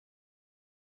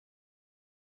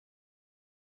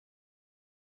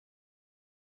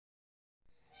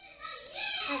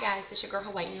guys, it's your girl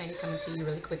Hawaii Lady coming to you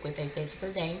really quick with a basic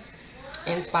of the day,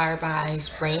 inspired by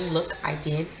spring look I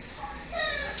did.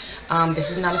 This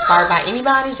is not inspired by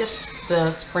anybody, just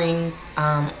the spring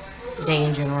day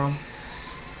in general.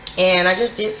 And I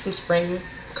just did some spring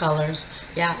colors.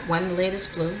 Yeah, one lid is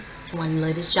blue, one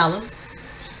lid is yellow.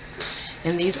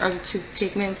 And these are the two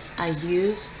pigments I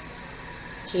used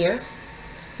here.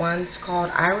 One's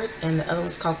called Iris and the other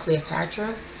one's called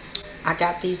Cleopatra. I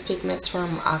got these pigments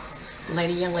from a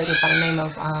young lady by the name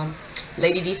of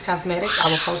Lady D's Cosmetics. I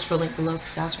will post her link below if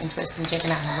you guys are interested in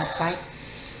checking out her website.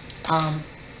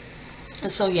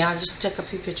 And so yeah, I just took a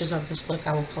few pictures of this look.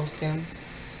 I will post them.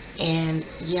 And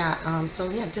yeah, so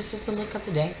yeah, this is the look of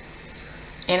the day.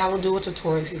 And I will do a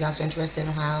tutorial if you guys are interested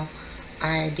in how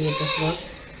I did this look.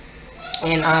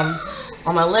 And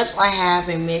on my lips, I have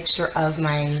a mixture of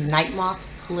my Night Moth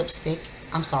lipstick.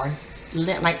 I'm sorry,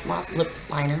 Night Moth lip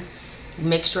liner.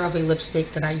 Mixture of a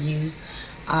lipstick that I used.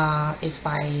 It's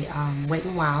by Wet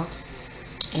n Wild,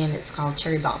 and it's called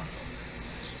Cherry Bomb.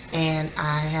 And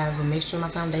I have a mixture of my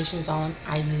foundations on.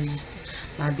 I used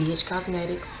my BH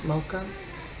Cosmetics Mocha,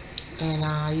 and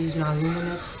I used my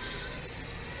Luminous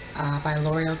by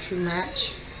L'Oreal True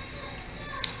Match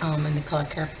in the color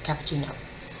Cappuccino.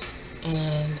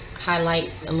 And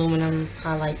highlight, aluminum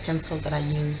highlight pencil that I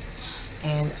used,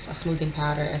 and a smoothing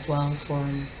powder as well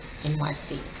from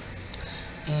NYC.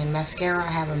 And mascara, I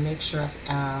have a mixture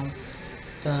of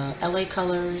the LA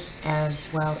colors as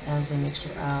well as a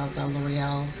mixture of the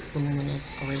L'Oreal Luminous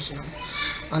Original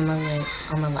on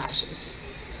my lashes.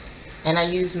 And I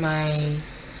use my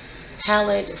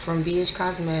palette from BH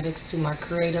Cosmetics to my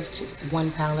Creative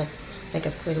 1 palette. I think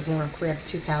it's Creative 1 or Creative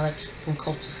 2 palette from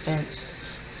Coastal Scents,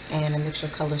 and a mixture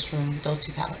of colors from those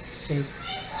two palettes to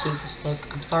achieve this look.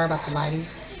 I'm sorry about the lighting.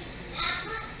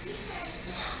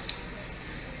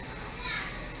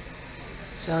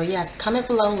 So yeah, comment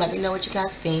below, let me know what you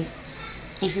guys think.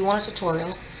 If you want a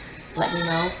tutorial, let me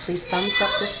know. Please thumbs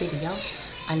up this video.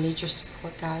 I need your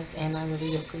support, guys, and I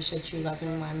really appreciate you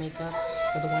loving my makeup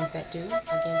for the ones that do. Again,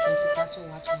 thank you guys for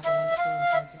watching. Have a wonderful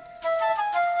and pleasant